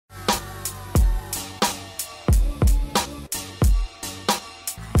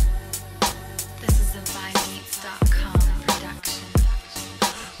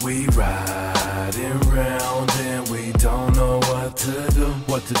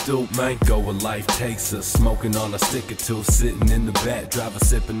to do, man? Go where life takes us. Smoking on a stick or two, sitting in the back, driver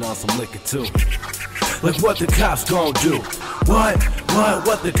sipping on some liquor too. Like what the cops gon' do? What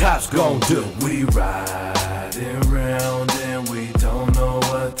the cops gon' do? We riding round and we don't know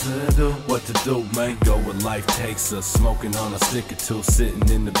what to do. What to do, man? Go where life takes us. Smoking on a stick or two, sitting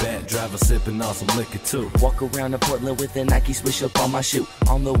in the back, driver sipping on some liquor too. Walk around in Portland with a Nike swish up on my shoe.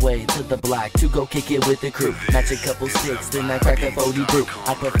 On the way to the block to go kick it with the crew. Match a couple sticks, then I crack a 40 brew.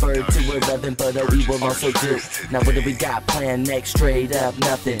 I prefer 211, but we will also do. Now what do we got planned next? Straight up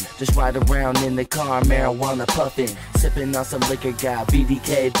nothing. Just ride around in the car, marijuana puffing, sipping on some liquor, got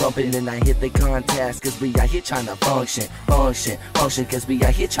VDK bumping. And I hit the contest, cause we out here trying to function, cause we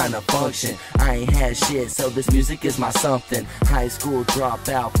out here trying to function. I ain't had shit, so this music is my something. High school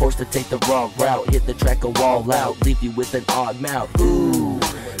dropout, forced to take the wrong route. Hit the track, go all out, leave you with an odd mouth. Ooh,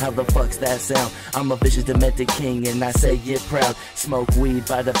 how the fuck's that sound? I'm a vicious demented king and I say it proud. Smoke weed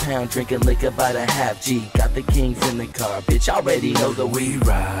by the pound, drinking liquor by the half G. Got the kings in the car, bitch, already know the we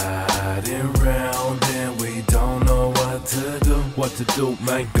riding round and we don't know what to do. What to do,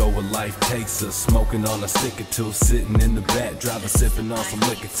 man? Go where life takes us. Smoking on a stick or two, sitting in the back, driver sipping on some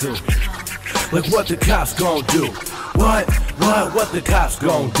liquor too. Like what the cops gon' do? What the cops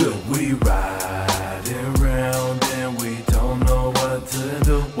gon' do? We riding round and we don't know what to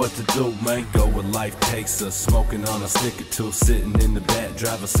do. What to do, man? Go where life takes us. Smoking on a stick or two, sitting in the back,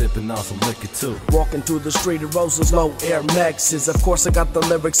 driver sipping on some liquor too. Walking through the street of roses, low Air Maxes. Of course I got the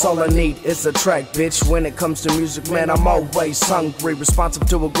lyrics, all I need is a track, bitch. When it comes to music, man, I'm always hungry. Responsive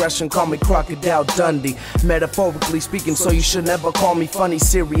to aggression, call me Crocodile Dundee. Metaphorically speaking, so you should never call me funny.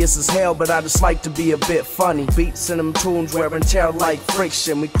 Serious as hell, but I just like to be a bit funny. Beats in them tunes, wear and tear like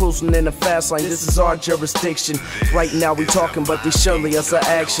friction. We cruising in the fast lane, this is our jurisdiction. Right now we talking, but these surely us our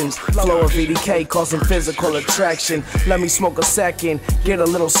actions. Flow of VDK causing physical attraction. Let me smoke a second, get a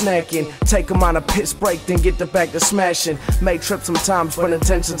little snacking. Take them on a piss break, then get the back to smashing. May trip sometimes, but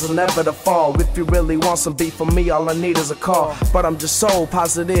intentions are never to fall. If you really want some beef from me, all I need is a call. But I'm just so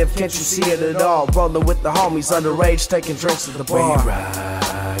positive, can't you see it at all? Rolling with the homies underage, taking drinks at the bar. We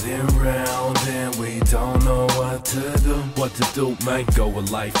riding round and we don't know what to do. What to do, man? Go where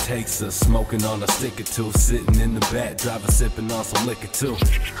life takes us. Smoking on a stick or two, sitting in the back, driver sipping on some liquor too.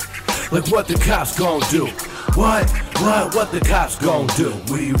 Like what the cops gon' do? What the cops gon' do?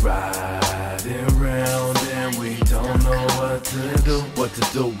 We riding round and we don't know what to do. What to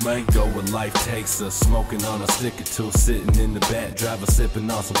do, man? Go where life takes us. Smoking on a stick or two, sitting in the back, driver sipping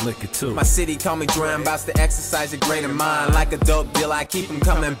on some liquor too. My city call me Dram, bout to exercise a greater mind. Like a dope deal, I keep them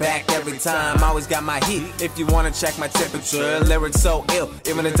coming back every time. Always got my heat, if you wanna check my temperature. Lyrics so ill,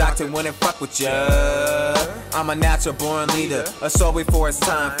 even the doctor wouldn't fuck with ya. I'm a natural born leader, a soul before its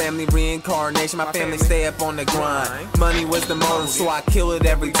time. Family reincarnation, my family stay up on the grind. Money was the motive, so I kill it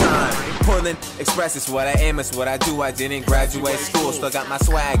every time. Portland Express is what I am, it's what I do. I didn't graduate school, still got my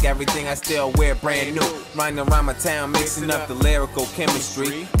swag, everything I still wear brand new. Riding around my town, mixing up the lyrical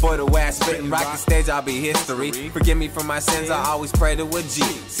chemistry. Boy, the way I spit and rock the stage, I'll be history. Forgive me for my sins, I always pray to a G.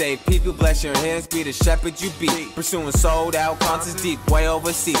 Save people, bless your hands, be the shepherd you be. Pursuing sold out concerts deep, way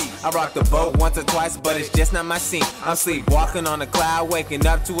overseas. I rock the boat once or twice, but it's just not my scene. I'm sleepwalking on a cloud, waking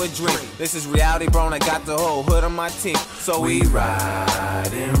up to a dream. This is reality, bro, and I got the whole hood on my team. So we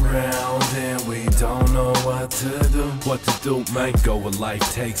riding round and we don't know what to do. What to do, man? Go where life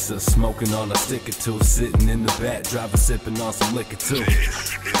takes us. Smoking on a stick or two, sitting in the back, driver sipping on some liquor too.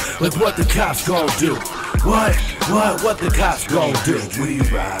 Like what the cops gon' do? What the cops gon' do? We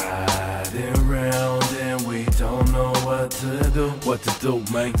riding round and we don't know what to do. What to do,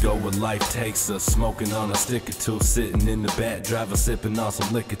 man? Go where life takes us. Smoking on a stick or two, sitting in the back, driver sipping on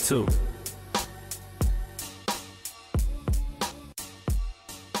some liquor too.